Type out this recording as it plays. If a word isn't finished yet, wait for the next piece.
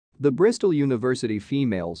The Bristol University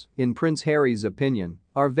females, in Prince Harry's opinion,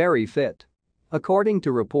 are very fit. According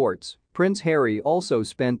to reports, Prince Harry also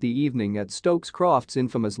spent the evening at Stokes Croft's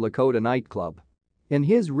infamous Lakota nightclub. In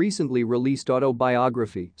his recently released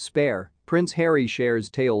autobiography, Spare, Prince Harry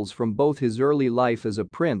shares tales from both his early life as a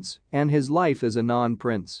prince and his life as a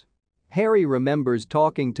non-prince. Harry remembers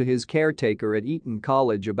talking to his caretaker at Eton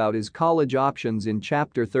College about his college options in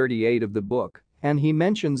chapter 38 of the book, and he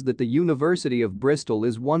mentions that the University of Bristol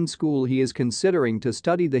is one school he is considering to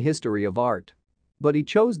study the history of art. But he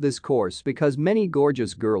chose this course because many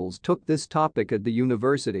gorgeous girls took this topic at the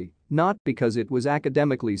university, not because it was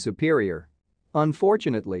academically superior.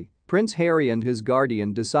 Unfortunately, Prince Harry and his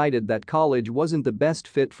guardian decided that college wasn't the best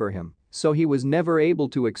fit for him, so he was never able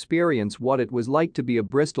to experience what it was like to be a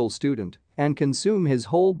Bristol student and consume his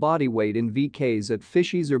whole body weight in VKs at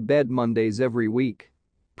Fishies or bed Mondays every week.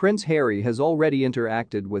 Prince Harry has already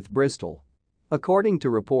interacted with Bristol. According to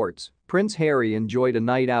reports, Prince Harry enjoyed a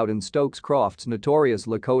night out in Stokes Croft's notorious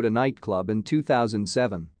Lakota nightclub in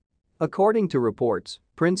 2007. According to reports,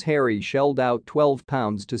 Prince Harry shelled out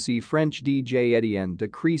 £12 to see French DJ Etienne de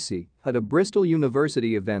Crecy at a Bristol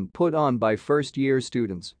University event put on by first-year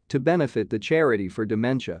students to benefit the charity For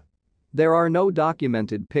Dementia. There are no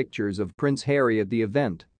documented pictures of Prince Harry at the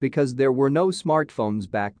event because there were no smartphones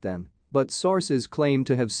back then, but sources claim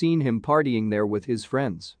to have seen him partying there with his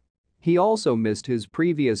friends. He also missed his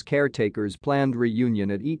previous caretaker's planned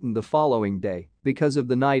reunion at Eton the following day because of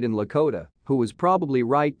the night in Lakota, who was probably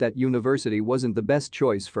right that university wasn't the best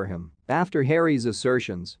choice for him. After Harry's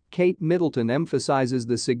assertions, Kate Middleton emphasizes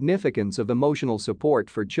the significance of emotional support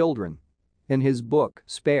for children. In his book,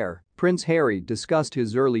 Spare, Prince Harry discussed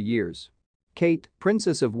his early years. Kate,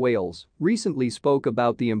 Princess of Wales, recently spoke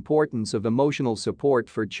about the importance of emotional support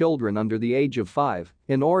for children under the age of 5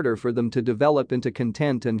 in order for them to develop into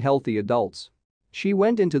content and healthy adults. She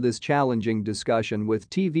went into this challenging discussion with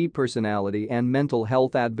TV personality and mental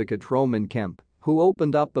health advocate Roman Kemp, who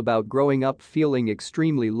opened up about growing up feeling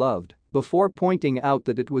extremely loved before pointing out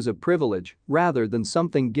that it was a privilege rather than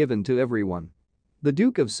something given to everyone. The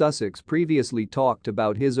Duke of Sussex previously talked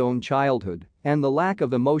about his own childhood and the lack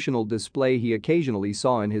of emotional display he occasionally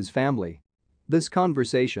saw in his family. This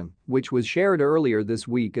conversation, which was shared earlier this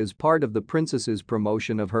week as part of the princess's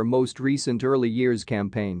promotion of her most recent early years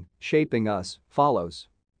campaign, Shaping Us, follows.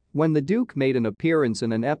 When the Duke made an appearance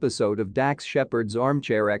in an episode of Dax Shepard's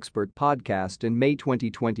Armchair Expert podcast in May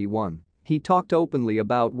 2021, he talked openly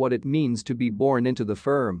about what it means to be born into the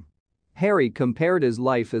firm. Harry compared his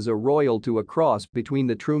life as a royal to a cross between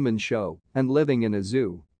The Truman Show and living in a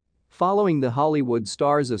zoo. Following the Hollywood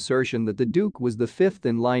star's assertion that the Duke was the fifth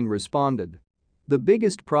in line responded, "The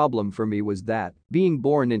biggest problem for me was that, being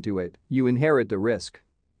born into it, you inherit the risk.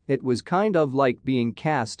 It was kind of like being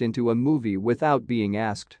cast into a movie without being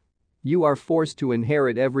asked. You are forced to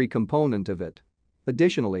inherit every component of it.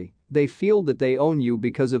 Additionally, they feel that they own you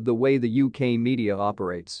because of the way the UK media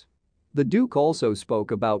operates." The Duke also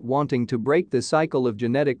spoke about wanting to break the cycle of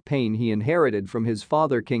genetic pain he inherited from his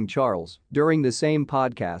father King Charles during the same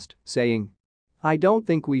podcast, saying, "I don't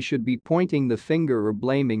think we should be pointing the finger or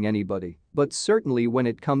blaming anybody, but certainly when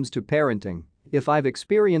it comes to parenting, if I've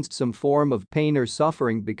experienced some form of pain or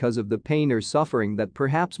suffering because of the pain or suffering that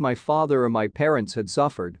perhaps my father or my parents had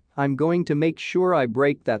suffered, I'm going to make sure I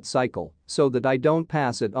break that cycle so that I don't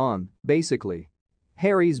pass it on, basically."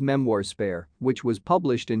 Harry's memoir Spare, which was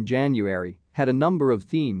published in January, had a number of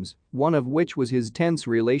themes, one of which was his tense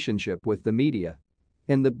relationship with the media.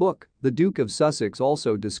 In the book, the Duke of Sussex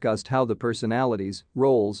also discussed how the personalities,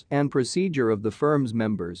 roles, and procedure of the firm's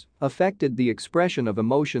members affected the expression of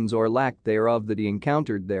emotions or lack thereof that he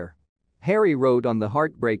encountered there. Harry wrote on the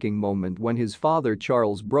heartbreaking moment when his father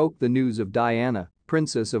Charles broke the news of Diana,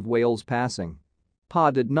 Princess of Wales' passing. "Pa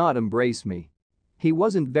did not embrace me. He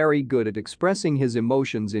wasn't very good at expressing his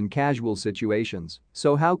emotions in casual situations,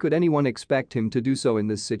 so how could anyone expect him to do so in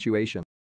this situation?"